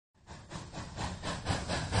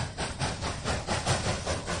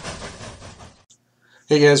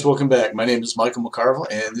Hey guys, welcome back. My name is Michael McCarville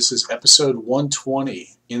and this is episode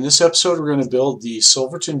 120. In this episode we're going to build the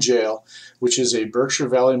Silverton Jail, which is a Berkshire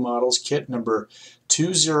Valley Models kit number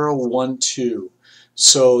 2012.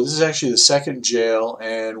 So this is actually the second jail,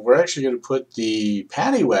 and we're actually going to put the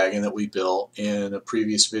paddy wagon that we built in a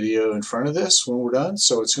previous video in front of this when we're done,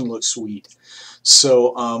 so it's going to look sweet.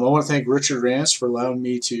 So I want to thank Richard Rance for allowing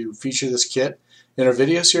me to feature this kit in our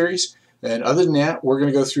video series. And other than that, we're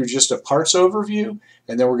going to go through just a parts overview,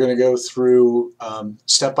 and then we're going to go through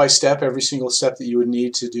step by step every single step that you would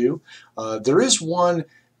need to do. There is one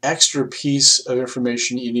extra piece of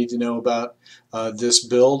information you need to know about this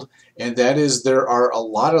build, and that is there are a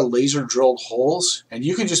lot of laser drilled holes, and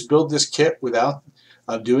you can just build this kit without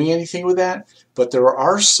doing anything with that, but there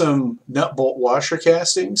are some nut bolt washer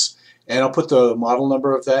castings, and I'll put the model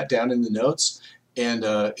number of that down in the notes. And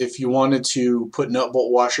if you wanted to put nut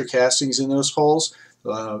bolt washer castings in those holes,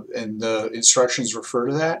 and the instructions refer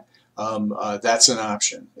to that, that's an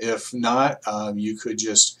option. If not, you could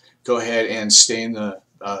just go ahead and stain the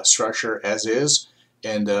structure as is,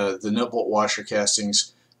 and the nut bolt washer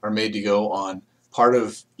castings are made to go on part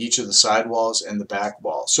of each of the side walls and the back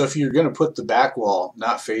wall. So if you're going to put the back wall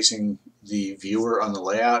not facing the viewer on the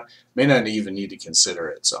layout, may not even need to consider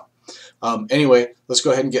it. So anyway, let's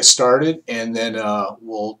go ahead and get started, and then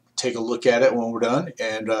we'll take a look at it when we're done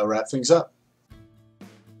and wrap things up.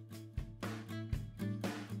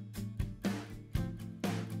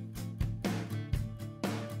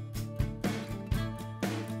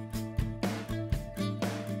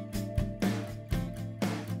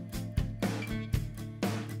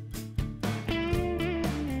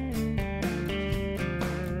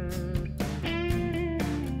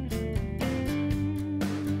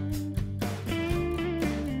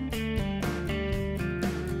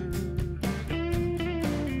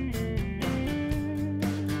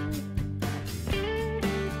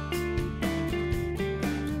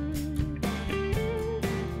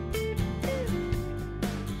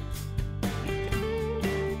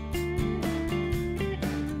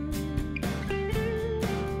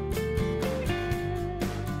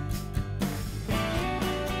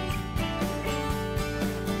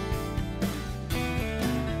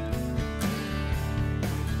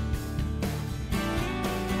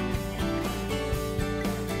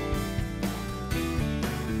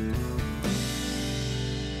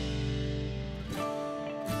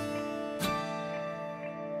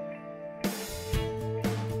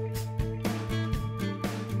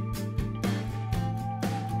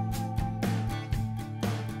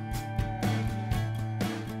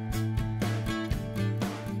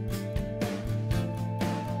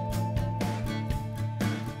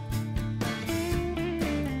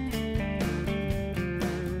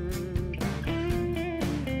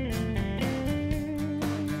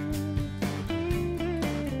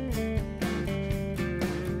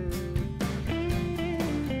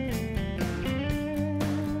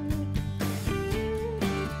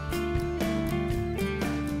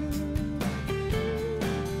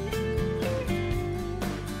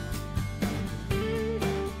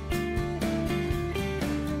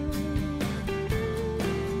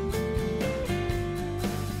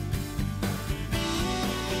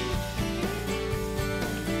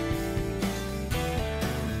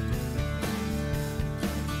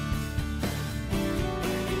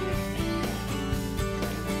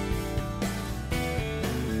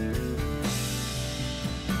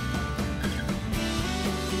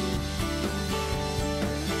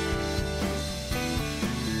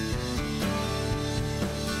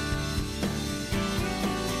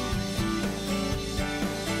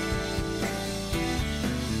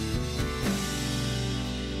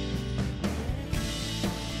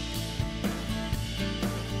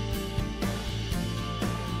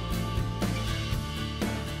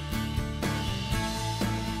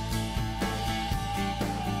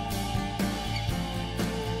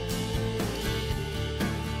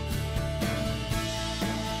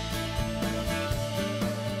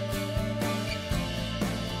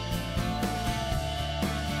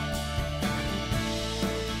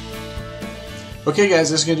 Okay guys,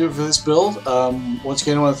 this is going to do it for this build. Once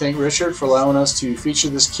again, I want to thank Richard for allowing us to feature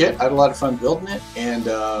this kit. I had a lot of fun building it, and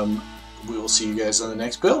we will see you guys on the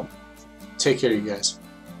next build. Take care, you guys.